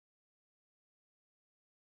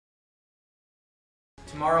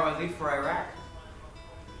Tomorrow I leave for Iraq.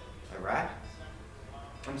 Iraq?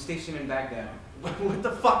 I'm stationed in Baghdad. What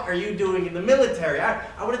the fuck are you doing in the military?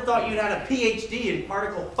 I would have thought you'd had a PhD in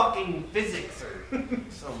particle fucking physics or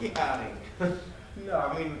something. Yeah. No,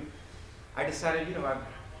 I mean, I decided, you know, I'd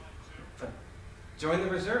join the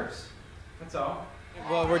reserves. That's all.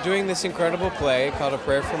 Well, we're doing this incredible play called A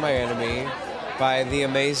Prayer for My Enemy by the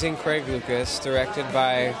amazing Craig Lucas, directed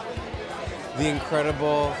by the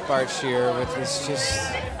incredible Bart Shear with this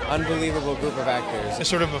just unbelievable group of actors. It's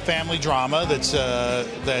sort of a family drama that's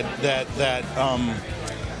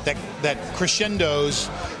that crescendos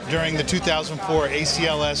during the 2004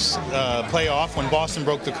 ACLS playoff when Boston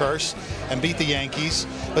broke the curse and beat the Yankees.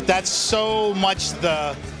 But that's so much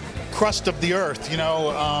the crust of the earth, you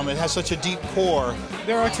know. It has such a deep core.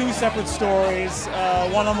 There are two separate stories.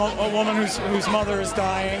 One of a woman whose mother is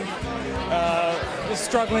dying, is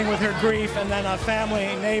struggling with her grief, and then a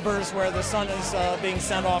family, neighbors, where the son is being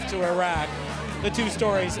sent off to Iraq. The two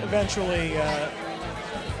stories eventually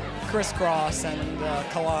crisscross and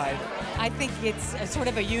collide. I think it's a sort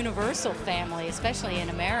of a universal family, especially in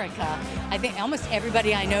America. I think almost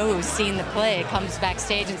everybody I know who's seen the play comes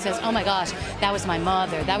backstage and says, oh my gosh, that was my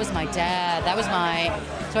mother, that was my dad, that was my...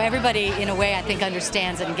 So everybody, in a way, I think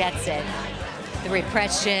understands and gets it. The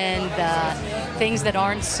repression, the things that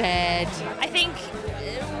aren't said. I think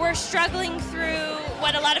we're struggling through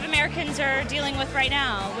what a lot of Americans are dealing with right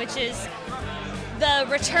now, which is the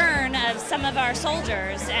return of some of our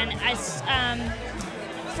soldiers, and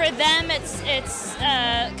for them it's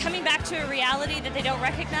coming back to a reality that they don't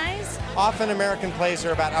recognize. Often American plays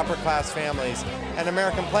are about upper class families, and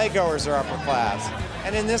American playgoers are upper class.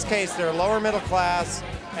 And in this case, they're lower middle class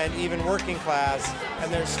and even working class,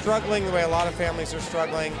 and they're struggling the way a lot of families are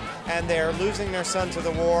struggling, and they're losing their son to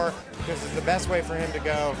the war because it's the best way for him to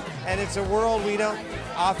go. And it's a world we don't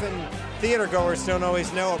often, theater goers don't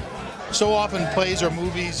always know. So often plays or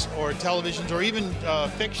movies or televisions or even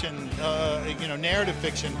fiction, you know, narrative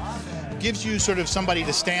fiction, gives you sort of somebody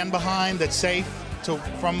to stand behind that's safe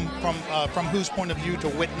from whose point of view to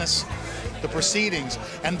witness the proceedings.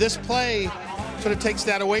 And this play sort of takes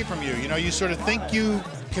that away from you. You know, you sort of think you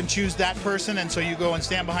can choose that person, and so you go and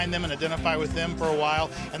stand behind them and identify with them for a while,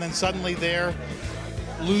 and then suddenly they're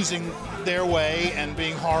losing their way and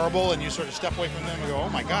being horrible, and you sort of step away from them and go, oh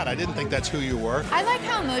my God, I didn't think that's who you were. I like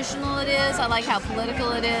how emotional it is. I like how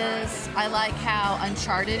political it is. I like how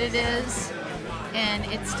uncharted it is. And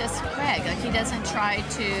it's just Craig. Like, he doesn't try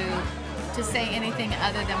to say anything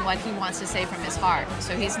other than what he wants to say from his heart.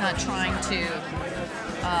 So he's not trying to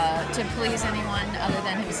please anyone other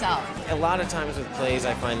than himself. A lot of times with plays,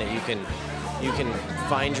 I find that you can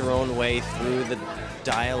find your own way through the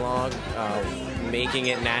dialogue, making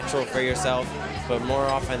it natural for yourself, but more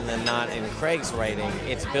often than not in Craig's writing,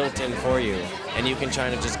 it's built in for you, and you can try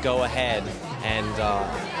to just go ahead,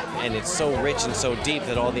 and it's so rich and so deep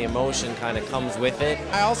that all the emotion kind of comes with it.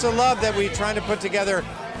 I also love that we're trying to put together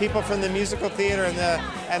people from the musical theater and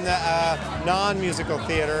the non-musical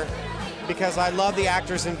theater, because I love the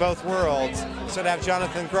actors in both worlds. So to have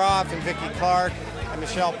Jonathan Groff and Vicki Clark and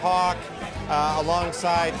Michelle Park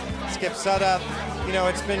alongside Skip Sudduth, you know,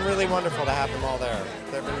 it's been really wonderful to have them all there.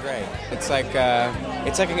 They've been great. It's like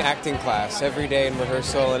an acting class every day in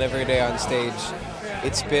rehearsal and every day on stage.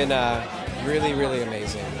 It's been really, really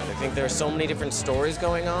amazing. I think there are so many different stories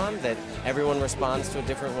going on that everyone responds to a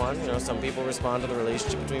different one. You know, some people respond to the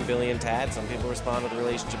relationship between Billy and Tad. Some people respond to the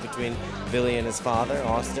relationship between Billy and his father,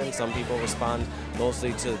 Austin. Some people respond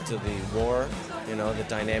mostly to the war, you know, the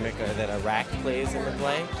dynamic that Iraq plays in the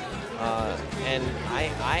play. And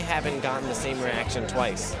I haven't gotten the same reaction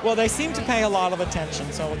twice. Well, they seem to pay a lot of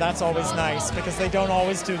attention, so that's always nice, because they don't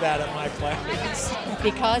always do that at my plays.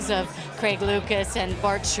 Because of Craig Lucas and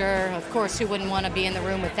Bart Shear, of course, who wouldn't want to be in the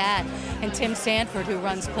room with that? And Tim Sanford, who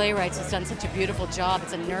runs Playwrights, has done such a beautiful job.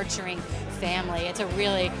 It's a nurturing family. It's a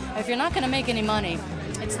really, if you're not going to make any money,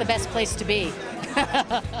 it's the best place to be.